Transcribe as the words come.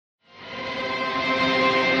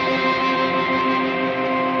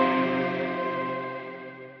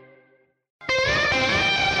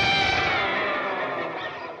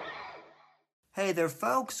Hey there,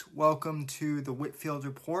 folks. Welcome to the Whitfield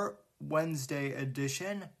Report, Wednesday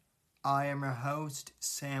edition. I am your host,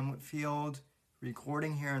 Sam Whitfield,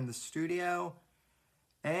 recording here in the studio.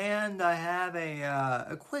 And I have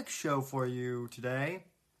a quick show for you today.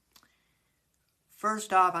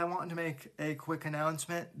 First off, I want to make a quick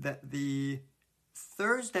announcement that the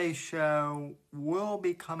Thursday show will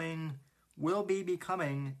be becoming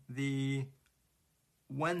the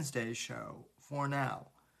Wednesday show for now.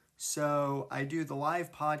 So I do the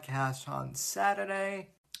live podcast on Saturday,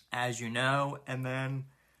 as you know, and then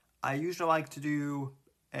I usually like to do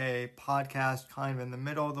a podcast kind of in the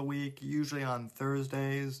middle of the week, usually on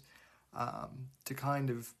Thursdays, to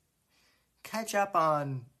kind of catch up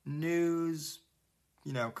on news,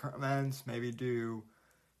 current events, maybe do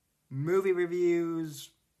movie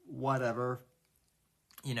reviews, whatever.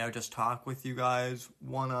 Just talk with you guys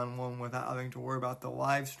one-on-one without having to worry about the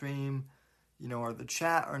live stream, or the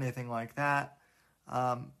chat or anything like that.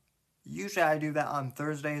 Usually I do that on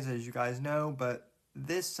Thursdays, as you guys know, but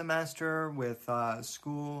this semester with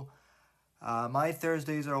school, my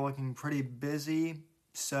Thursdays are looking pretty busy.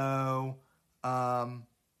 So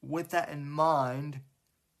with that in mind,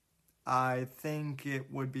 I think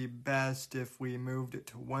it would be best if we moved it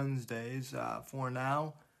to Wednesdays for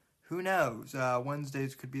now. Who knows?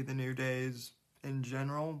 Wednesdays could be the new days in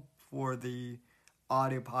general for the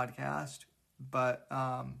audio podcast. But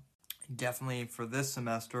definitely for this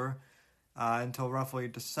semester, until roughly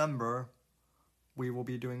December, we will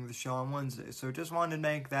be doing the show on Wednesday. So just wanted to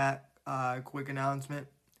make that quick announcement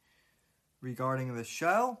regarding the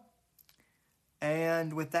show.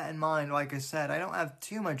 And with that in mind, like I said, I don't have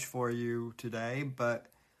too much for you today,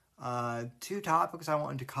 but two topics I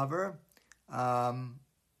wanted to cover.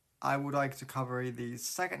 I would like to cover the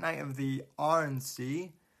second night of the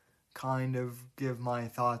RNC, kind of give my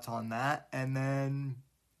thoughts on that, and then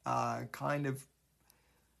kind of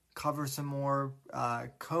cover some more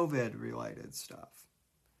COVID-related stuff.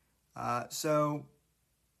 So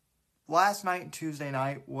last night, Tuesday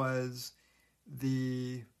night, was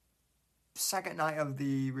the second night of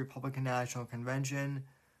the Republican National Convention.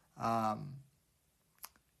 To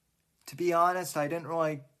be honest, I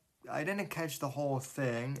didn't catch the whole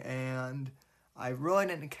thing, and I really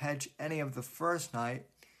didn't catch any of the first night.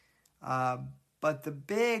 But the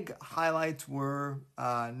big highlights were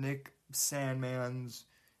Nick Sandmann's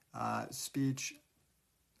speech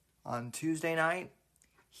on Tuesday night.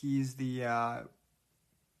 He's the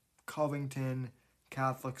Covington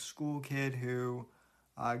Catholic school kid who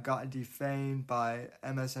got defamed by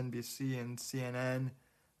MSNBC and CNN,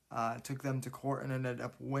 took them to court and ended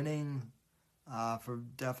up winning for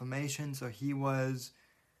defamation. So he was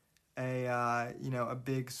a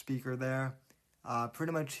big speaker there.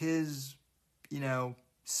 Pretty much his,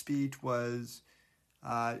 speech was,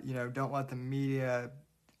 don't let the media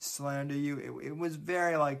slander you. It was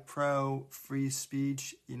very, pro-free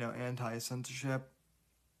speech, anti-censorship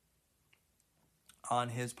on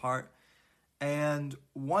his part. And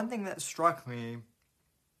one thing that struck me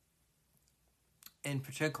in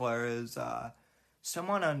particular is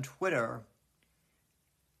someone on Twitter,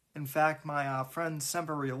 in fact, my friend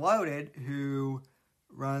Semper Reloaded, who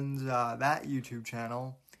runs that YouTube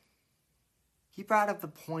channel, he brought up the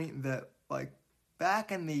point that, back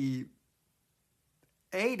in the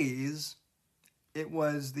 80s, it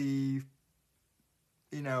was the,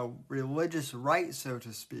 religious right, so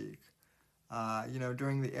to speak,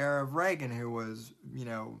 during the era of Reagan, who was,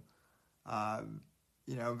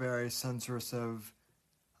 very censorious of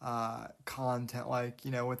content,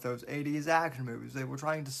 with those 80s action movies. They were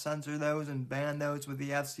trying to censor those and ban those with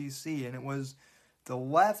the FCC, and it was the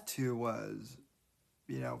left who was,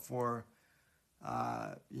 for,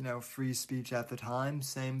 free speech at the time.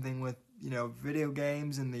 Same thing with, video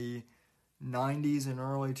games in the 90s and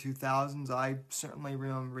early 2000s. I certainly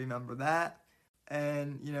remember that.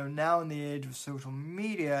 And, now in the age of social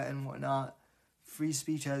media and whatnot, free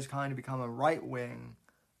speech has kind of become a right-wing,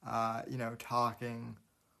 talking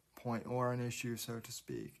point or an issue, so to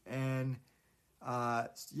speak. And,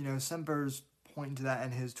 Semper's point to that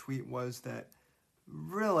in his tweet was that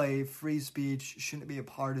really free speech shouldn't be a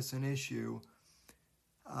partisan issue.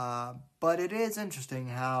 But it is interesting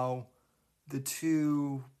how the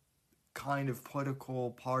two kind of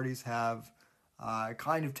political parties have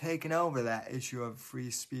kind of taken over that issue of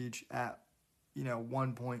free speech at,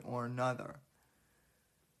 one point or another.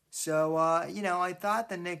 So, I thought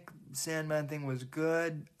the Nick Sandmann thing was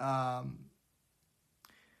good.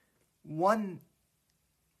 One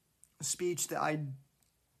speech that I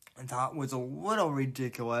thought was a little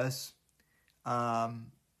ridiculous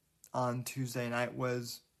on Tuesday night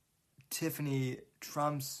was Tiffany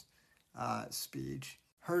Trump's speech.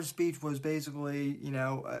 Her speech was basically,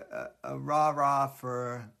 a rah-rah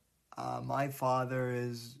for my father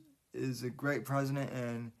is a great president,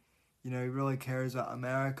 and, he really cares about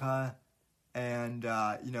America. And,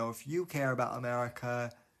 if you care about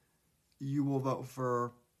America, you will vote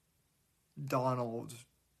for Donald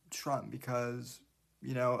Trump because,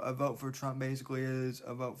 a vote for Trump basically is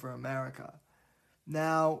a vote for America.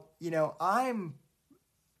 Now, I'm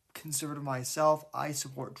conservative myself. I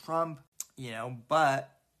support Trump,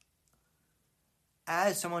 but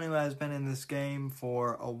as someone who has been in this game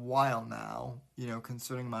for a while now,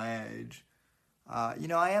 considering my age, I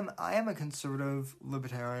am a conservative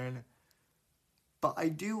libertarian, but I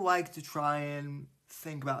do like to try and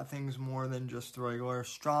think about things more than just the regular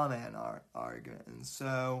straw man argument. And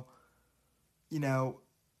so,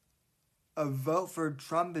 a vote for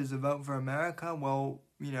Trump is a vote for America. Well,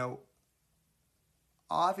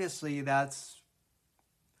 obviously that's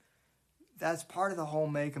part of the whole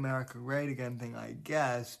Make America Great Again thing, I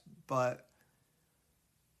guess, but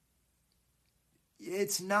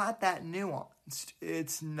it's not that nuanced.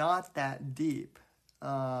 It's not that deep.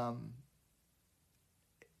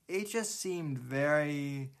 It just seemed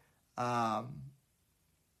very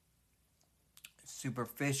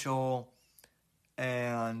superficial,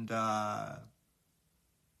 and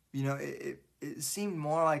it seemed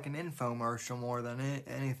more like an infomercial more than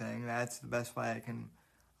anything. That's the best way I can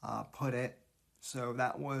put it. So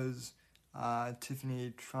that was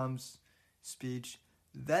Tiffany Trump's speech.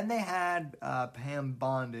 Then they had Pam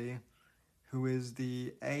Bondi, who is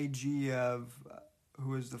the AG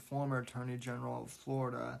who is the former Attorney General of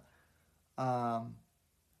Florida.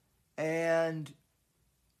 And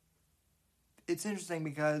it's interesting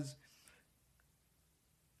because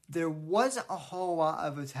there wasn't a whole lot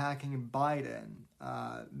of attacking Biden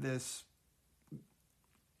this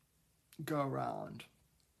go-around.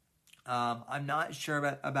 I'm not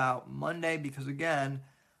sure about Monday because, again,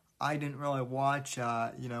 I didn't really watch,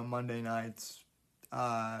 Monday night's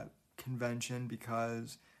convention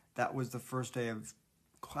because that was the first day of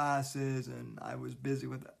classes and I was busy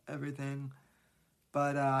with everything.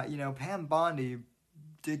 But, Pam Bondi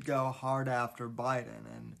did go hard after Biden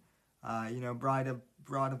and, brought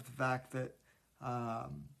up the fact that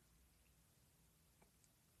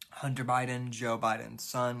Hunter Biden, Joe Biden's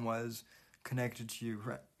son, was connected to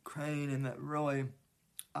Ukraine, and that really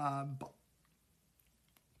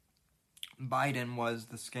Biden was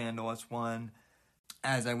the scandalous one.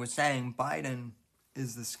 As I was saying, Biden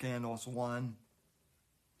is the scandalous one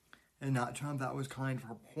and not Trump. That was kind of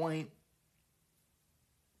her point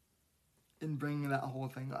in bringing that whole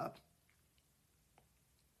thing up.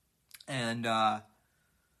 And,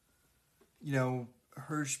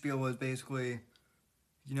 her spiel was basically,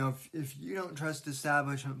 if you don't trust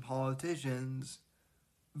establishment politicians,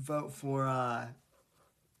 vote for,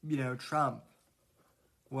 Trump.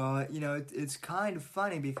 Well, it's kind of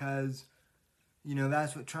funny because,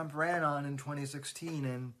 that's what Trump ran on in 2016,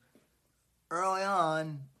 and early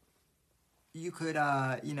on, you could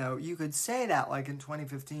say that like in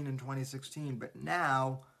 2015 and 2016, but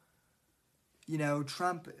now,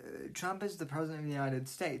 Trump is the president of the United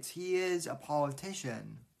States. He is a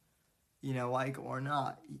politician, like or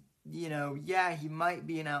not. Yeah, he might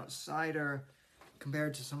be an outsider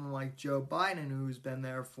compared to someone like Joe Biden, who's been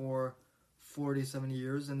there for 47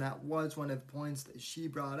 years, and that was one of the points that she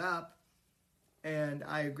brought up, and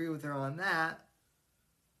I agree with her on that.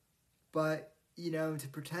 But, to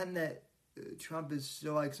pretend that Trump is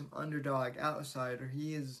still like some underdog outsider,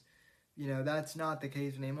 he is, that's not the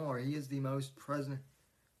case anymore. He is the most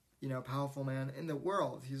powerful man in the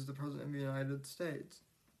world. He's the president of the United States.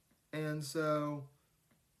 And so,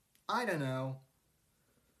 I don't know,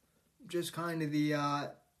 just kind of the,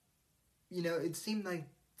 it seemed like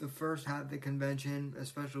the first half of the convention,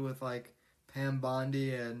 especially with like Pam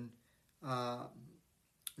Bondi and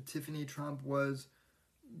Tiffany Trump, was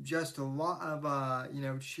just a lot of,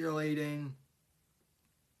 cheerleading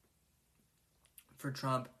for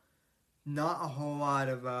Trump. Not a whole lot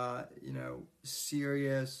of,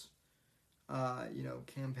 serious,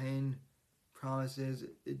 campaign promises.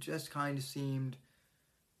 It just kind of seemed,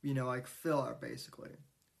 like filler, basically.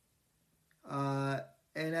 And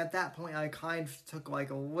at that point, I kind of took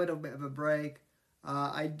like a little bit of a break.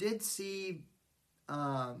 I did see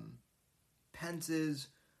Pence's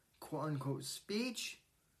quote-unquote speech.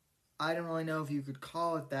 I don't really know if you could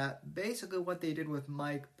call it that. Basically, what they did with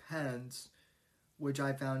Mike Pence, which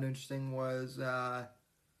I found interesting, was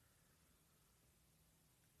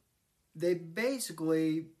they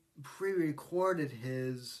basically pre-recorded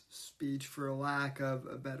his speech, for lack of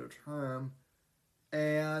a better term,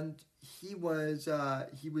 and he was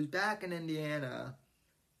back in Indiana,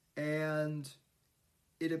 and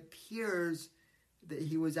it appears that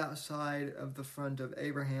he was outside of the front of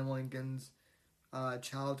Abraham Lincoln's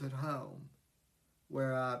childhood home,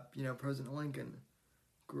 where President Lincoln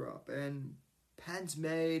grew up. And Pence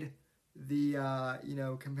made the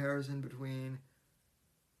comparison between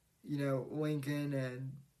Lincoln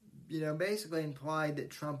and basically implied that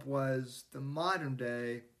Trump was the modern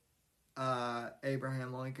day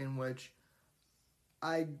Abraham Lincoln, which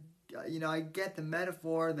I get the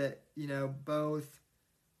metaphor that both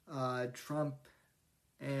Trump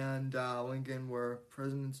and Lincoln were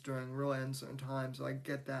presidents during really uncertain times, so I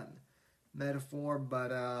get that metaphor,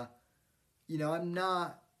 but I'm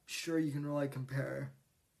not sure you can really compare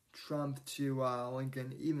Trump to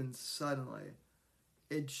Lincoln even suddenly.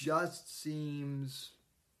 It just seems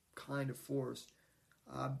kind of forced.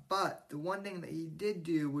 But the one thing that he did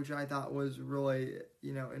do, which I thought was really,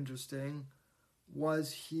 interesting,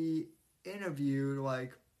 was he interviewed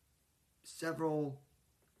like several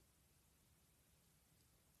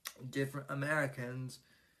different Americans,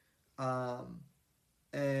 and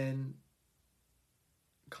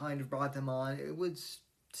kind of brought them on. It was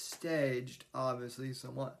staged, obviously,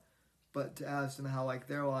 somewhat, but to ask them how like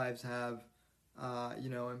their lives have,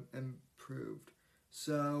 improved.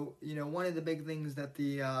 So, one of the big things that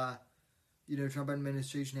the, Trump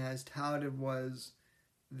administration has touted was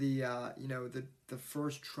the, the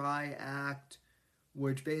First Try Act,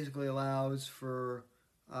 which basically allows for,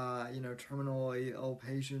 terminally ill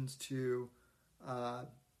patients to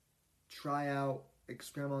try out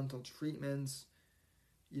experimental treatments,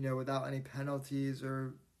 without any penalties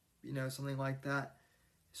or, something like that.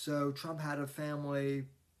 So Trump had a family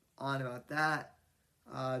on about that.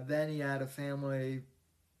 Then he had a family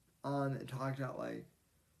on that talked about like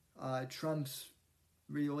Trump's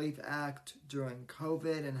Relief Act during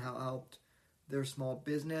COVID and how it helped their small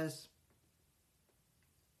business.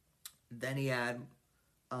 Then he had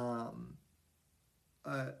a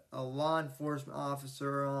law enforcement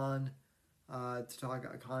officer on to talk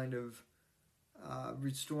about kind of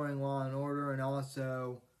restoring law and order and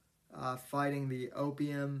also fighting the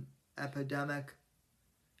opium epidemic.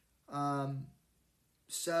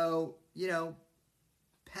 So,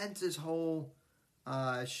 Pence's whole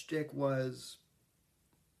shtick was,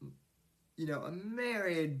 a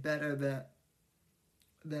myriad better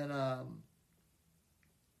than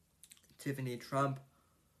Tiffany Trump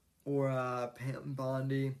or Pam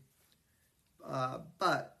Bondi.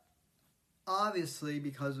 But obviously,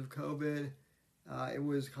 because of COVID, it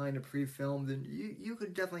was kind of pre-filmed, and you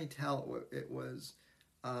could definitely tell it was,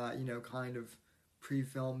 kind of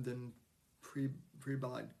pre-filmed and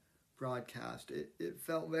pre-broadcast. It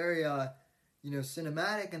felt very,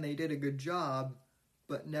 cinematic, and they did a good job,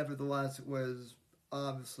 but nevertheless, it was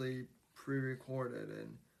obviously pre-recorded,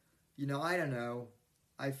 and, I don't know.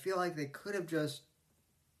 I feel like they could have just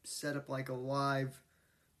set up like a live,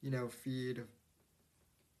 feed,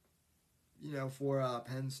 for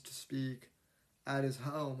Pence to speak at his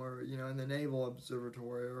home or, in the Naval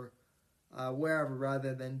Observatory or wherever,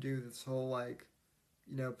 rather than do this whole like,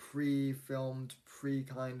 pre-filmed,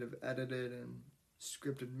 kind of edited and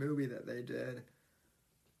scripted movie that they did.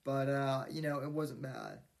 But, it wasn't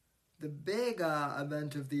bad. The big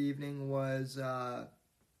event of the evening was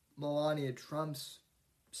Melania Trump's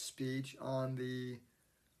speech on the,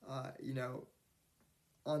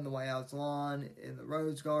 on the White House lawn in the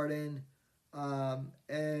Rose Garden.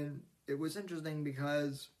 And it was interesting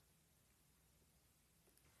because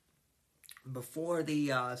before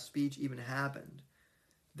the speech even happened,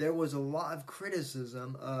 there was a lot of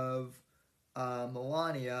criticism of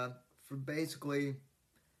Melania for basically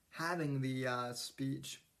having the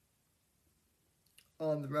speech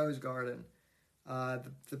on the Rose Garden.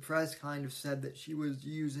 The press kind of said that she was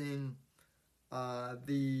using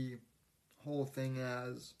the whole thing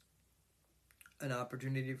as an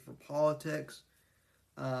opportunity for politics,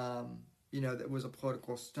 that was a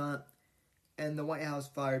political stunt. And the White House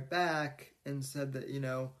fired back and said that,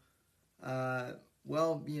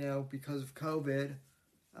 because of COVID,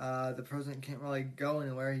 the president can't really go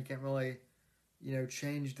anywhere. He can't really,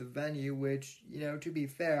 change the venue, which, to be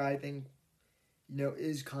fair, I think,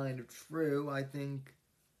 is kind of true. I think,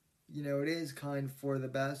 it is kind of for the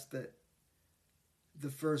best that the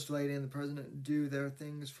First Lady and the President do their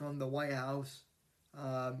things from the White House.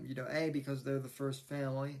 Because they're the first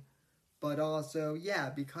family, but also,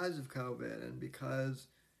 because of COVID and because,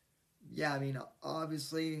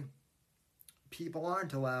 obviously people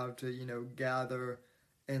aren't allowed to, gather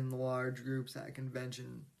in large groups at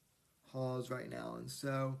convention halls right now. And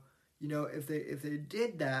so, if they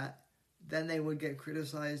did that, then they would get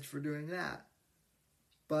criticized for doing that.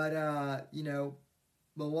 But,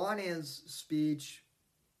 Melania's speech,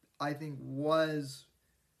 I think, was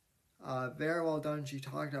very well done. She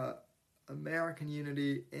talked about American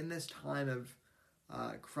unity in this time of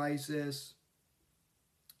crisis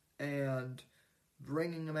and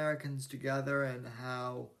bringing Americans together, and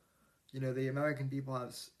how, the American people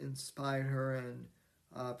have inspired her and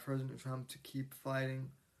President Trump to keep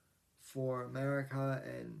fighting for America.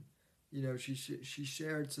 And, she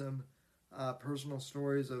shared some personal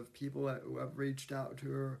stories of people who have reached out to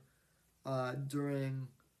her during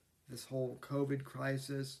this whole COVID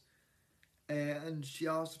crisis. And she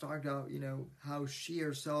also talked about, how she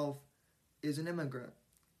herself is an immigrant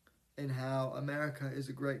and how America is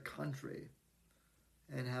a great country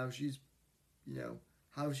and how she's,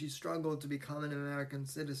 how she struggled to become an American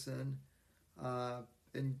citizen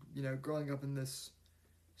and, growing up in this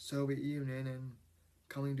Soviet Union and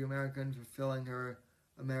coming to America and fulfilling her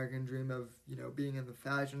American dream of, being in the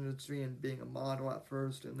fashion industry and being a model at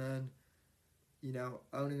first, and then,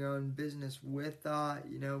 owning her own business with,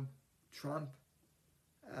 Trump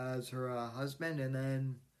as her husband, and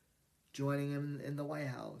then joining him in the White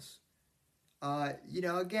House.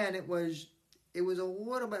 Again, it was a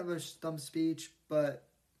little bit of a stump speech, but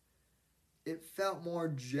it felt more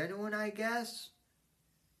genuine, I guess.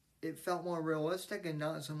 It felt more realistic and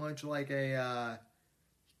not so much like a,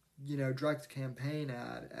 direct campaign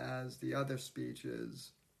ad as the other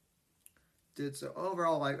speeches did. So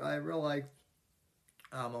overall, I really liked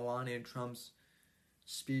Melania Trump's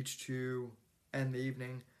speech to end the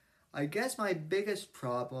evening. I guess my biggest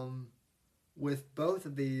problem with both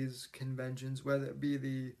of these conventions, whether it be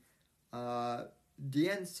the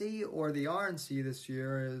DNC or the RNC this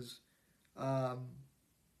year, is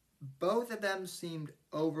both of them seemed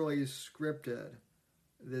overly scripted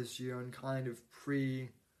this year and kind of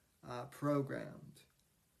programmed.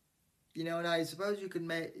 And I suppose you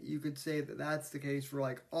could say that that's the case for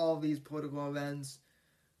like all these political events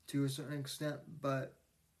to a certain extent, but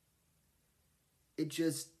it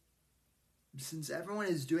just, since everyone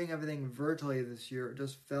is doing everything virtually this year, it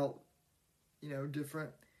just felt,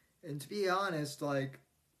 different. And to be honest,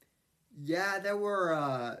 there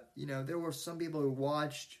were some people who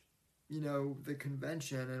watched, the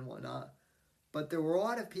convention and whatnot, but there were a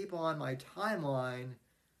lot of people on my timeline,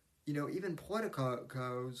 even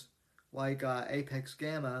politicos, like Apex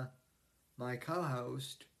Gamma, my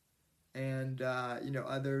co-host, and,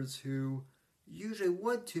 others who usually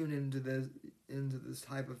would tune into this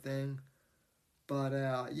type of thing. But,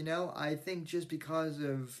 I think just because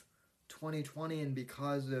of 2020 and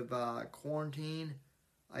because of quarantine,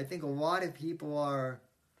 I think a lot of people are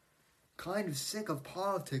kind of sick of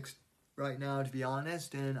politics right now, to be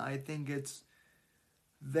honest, and I think it's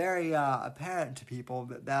very apparent to people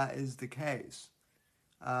that that is the case.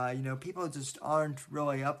 People just aren't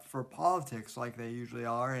really up for politics like they usually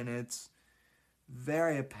are, and it's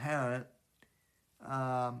very apparent.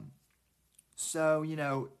 So,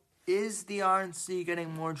 is the RNC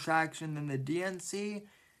getting more traction than the DNC?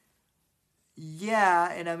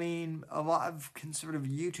 Yeah, and I mean, a lot of conservative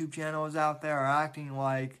YouTube channels out there are acting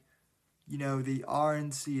like, the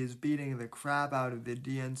RNC is beating the crap out of the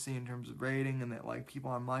DNC in terms of rating, and that,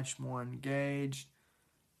 people are much more engaged.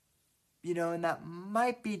 And that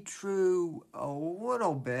might be true a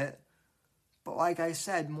little bit, but like I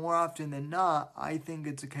said, more often than not, I think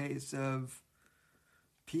it's a case of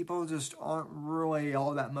people just aren't really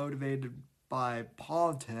all that motivated by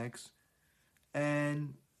politics.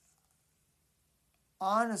 And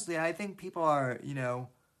honestly, I think people are,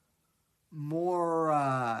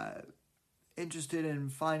 more interested in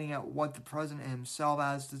finding out what the president himself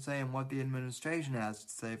has to say and what the administration has to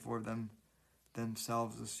say for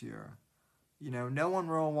themselves this year. No one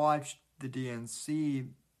really watched the DNC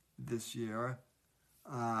this year.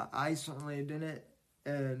 I certainly didn't.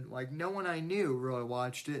 And, no one I knew really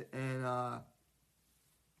watched it. And,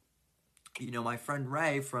 my friend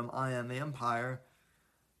Ray from I Am the Empire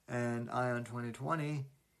and Ion 2020,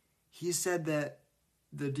 he said that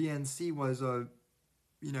the DNC was a,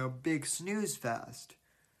 big snooze fest,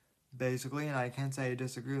 basically. And I can't say I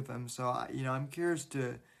disagree with him. So, I'm curious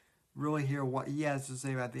to really hear what he has to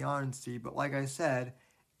say about the RNC. But like I said,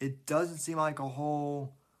 it doesn't seem like a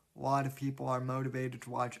whole lot of people are motivated to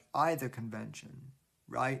watch either convention,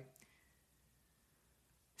 right?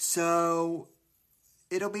 So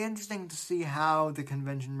it'll be interesting to see how the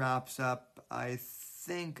convention wraps up. I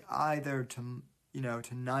think either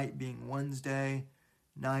tonight being Wednesday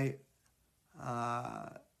night.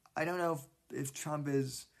 I don't know if Trump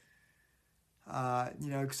is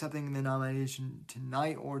accepting the nomination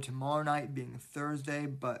tonight or tomorrow night being Thursday,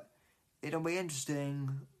 but it'll be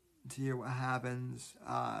interesting to hear what happens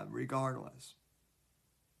regardless.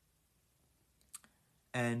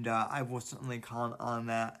 And I will certainly comment on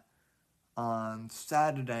that on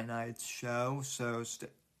Saturday night's show, so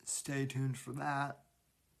stay tuned for that.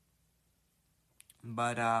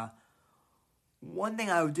 But one thing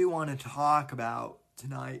I do want to talk about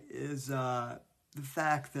tonight is the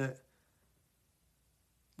fact that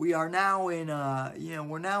we are now in,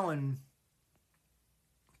 we're now in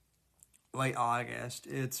late August.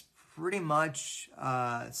 It's pretty much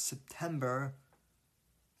September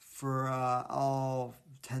for all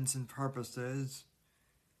intents and purposes.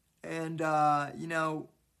 And,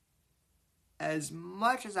 as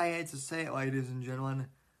much as I hate to say it, ladies and gentlemen,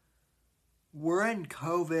 we're in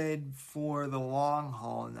COVID for the long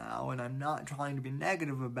haul now, and I'm not trying to be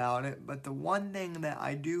negative about it, but the one thing that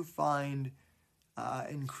I do find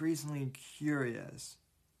increasingly curious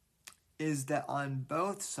is that on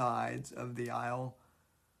both sides of the aisle,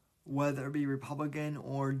 whether it be Republican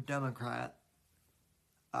or Democrat,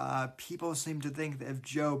 people seem to think that if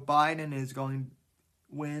Joe Biden is going to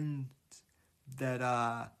win,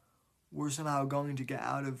 that we're somehow going to get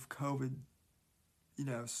out of COVID,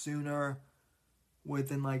 sooner,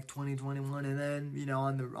 within like 2021. And then,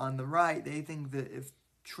 on the right, they think that if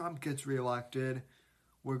Trump gets reelected,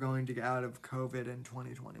 we're going to get out of COVID in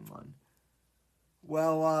 2021.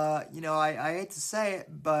 Well, I hate to say it,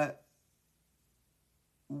 but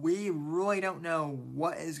we really don't know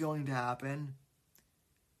what is going to happen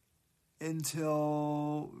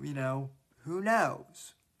until, who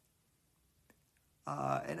knows?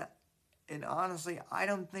 And honestly, I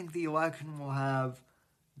don't think the election will have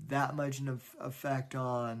that much of effect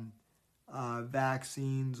on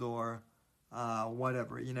vaccines or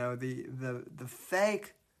whatever. The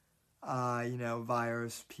fake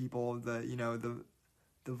virus people, the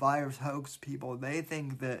virus hoax people, they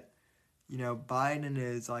think that Biden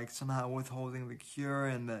is like somehow withholding the cure,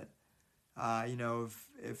 and that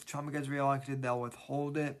if Trump gets reelected, they'll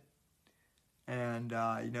withhold it, and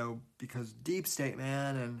because deep state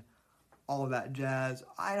man and all of that jazz.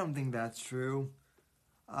 I don't think that's true.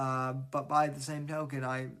 But by the same token,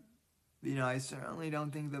 I certainly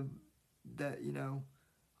don't think that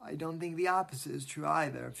I don't think the opposite is true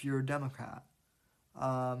either if you're a Democrat.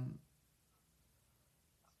 I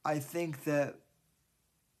think that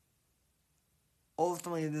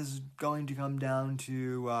ultimately this is going to come down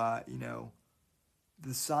to,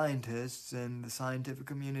 the scientists and the scientific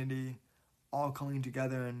community all coming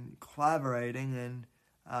together and collaborating and,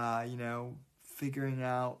 figuring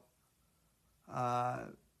out,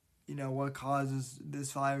 what causes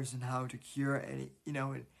this virus and how to cure it.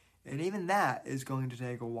 And even that is going to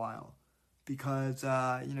take a while because,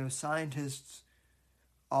 scientists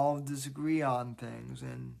all disagree on things.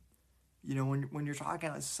 And, when you're talking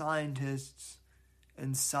about scientists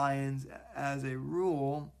and science as a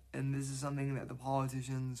rule, and this is something that the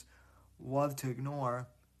politicians love to ignore,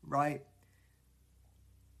 right?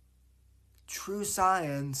 True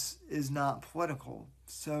science is not political.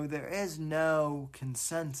 So there is no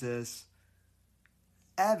consensus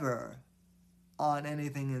ever on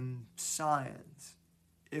anything in science,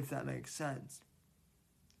 if that makes sense.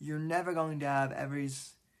 You're never going to have every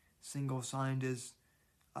single scientist,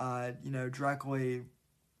 directly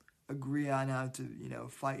agree on how to,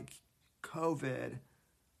 fight COVID,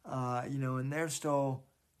 and they're still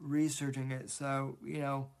researching it. So,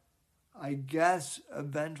 I guess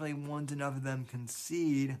eventually once enough of them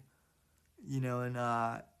concede, and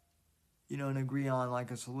agree on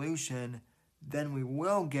like a solution, then we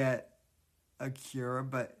will get a cure.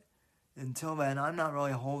 But until then, I'm not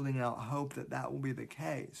really holding out hope that will be the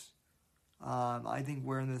case. I think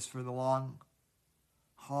we're in this for the long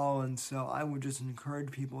haul, and so I would just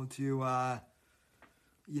encourage people to,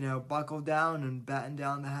 buckle down and batten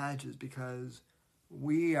down the hatches because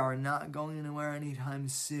we are not going anywhere anytime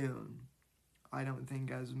soon. I don't think,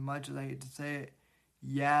 as much as I hate to say it.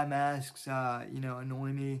 Yeah, masks,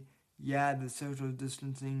 annoy me. Yeah, the social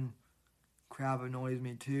distancing crap annoys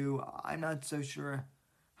me too. I'm not so sure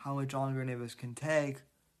how much longer any of us can take,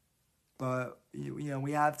 but,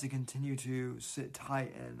 we have to continue to sit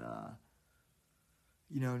tight and,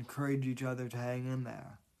 encourage each other to hang in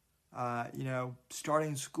there.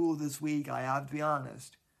 Starting school this week, I have to be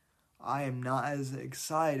honest, I am not as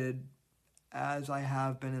excited as I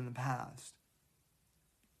have been in the past.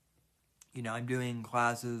 I'm doing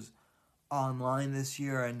classes online this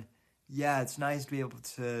year, and yeah, it's nice to be able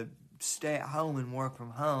to stay at home and work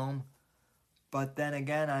from home, but then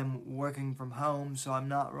again, I'm working from home, so I'm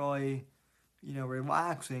not really,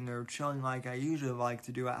 relaxing or chilling like I usually like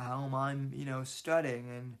to do at home. I'm, studying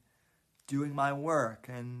and doing my work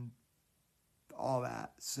and, all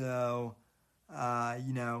that. So,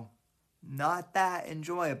 not that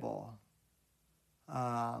enjoyable.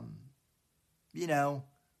 It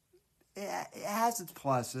has its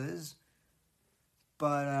pluses,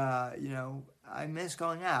 but, I miss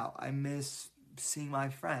going out. I miss seeing my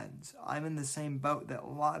friends. I'm in the same boat that a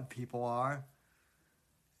lot of people are.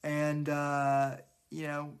 And,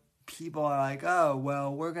 people are like, oh,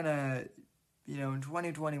 well, we're going to, in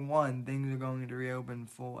 2021, things are going to reopen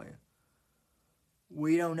fully.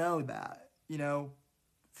 We don't know that.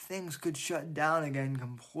 Things could shut down again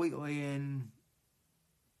completely in,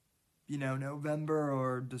 November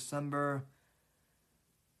or December.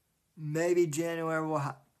 Maybe January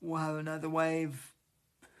we'll have another wave.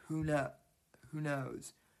 Who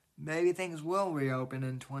knows? Maybe things will reopen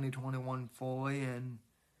in 2021 fully, and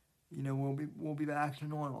we'll be back to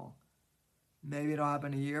normal. Maybe it'll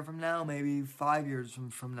happen a year from now, maybe 5 years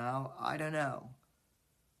from now. I don't know.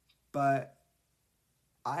 But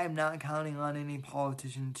I am not counting on any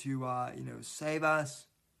politician to save us.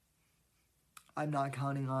 I'm not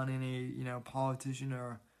counting on any politician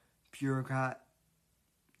or bureaucrat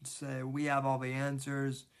to say we have all the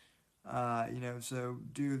answers. So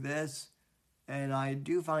do this. And I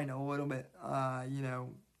do find it a little bit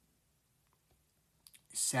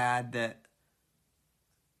sad that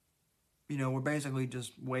we're basically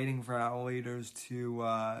just waiting for our leaders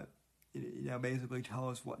to basically tell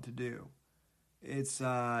us what to do. It's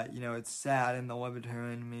it's sad, and the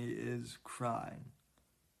libertarian in me is crying.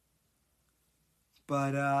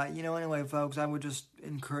 But anyway, folks, I would just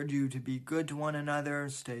encourage you to be good to one another,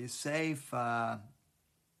 stay safe,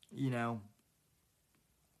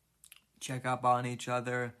 check up on each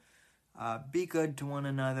other, be good to one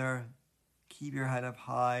another, keep your head up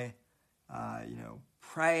high,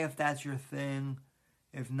 pray if that's your thing.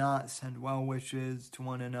 If not, send well wishes to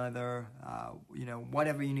one another,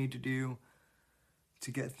 whatever you need to do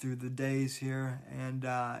to get through the days here, and,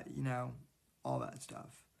 all that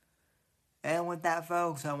stuff. And with that,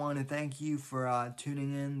 folks, I want to thank you for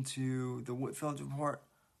tuning in to the Whitfield Report.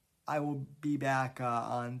 I will be back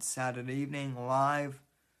on Saturday evening live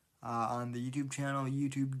on the YouTube channel,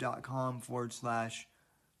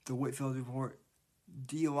 youtube.com/The Whitfield Report,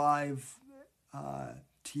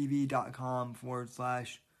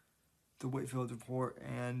 DLive.TV.com/The Whitfield Report,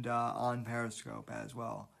 and on Periscope as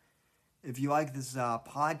well. If you like this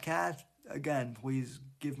podcast, again, please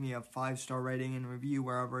give me a 5-star rating and review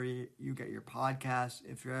wherever you get your podcasts.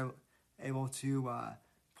 If you're able to,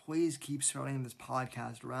 please keep spreading this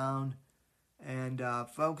podcast around. And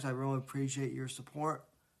folks, I really appreciate your support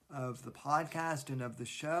of the podcast and of the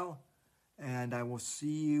show. And I will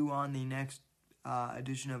see you on the next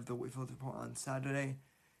edition of the Whitfield Report on Saturday.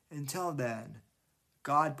 Until then,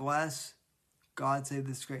 God bless, God save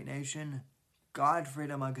this great nation, God,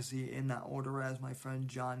 freedom, legacy, in that order, as my friend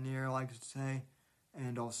John Neer likes to say.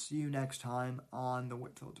 And I'll see you next time on the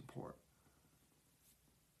Whitfield Report.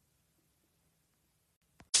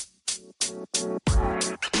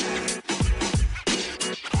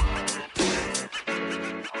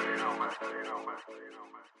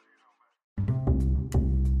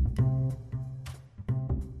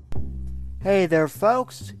 Hey there,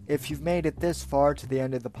 folks. If you've made it this far to the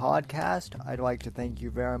end of the podcast, I'd like to thank you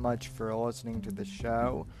very much for listening to the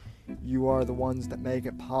show. You are the ones that make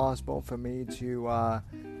it possible for me to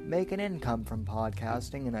make an income from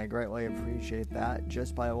podcasting, and I greatly appreciate that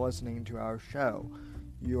just by listening to our show.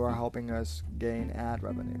 You are helping us gain ad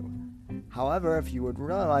revenue. However, if you would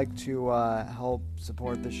really like to help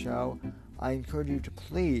support the show, I encourage you to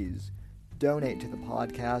please donate to the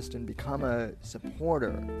podcast and become a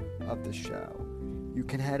supporter of the show. You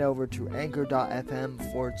can head over to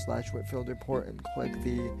anchor.fm/Whitfield Report and click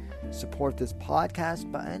the support this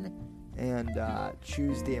podcast button and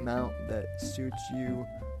choose the amount that suits you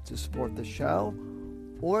to support the show.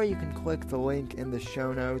 Or you can click the link in the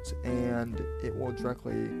show notes and it will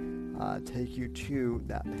directly take you to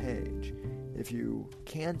that page. If you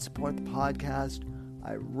can support the podcast,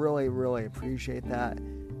 I really, really appreciate that.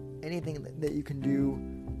 Anything that you can do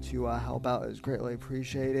to help out is greatly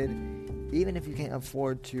appreciated. Even if you can't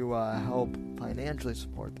afford to help financially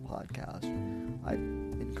support the podcast, I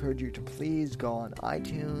encourage you to please go on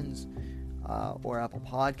iTunes or Apple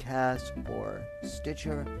Podcasts or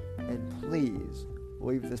Stitcher, and please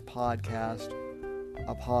leave this podcast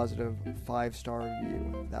a positive 5-star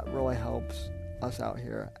review. That really helps us out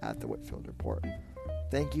here at the Whitfield Report.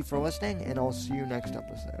 Thank you for listening, and I'll see you next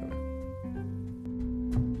episode.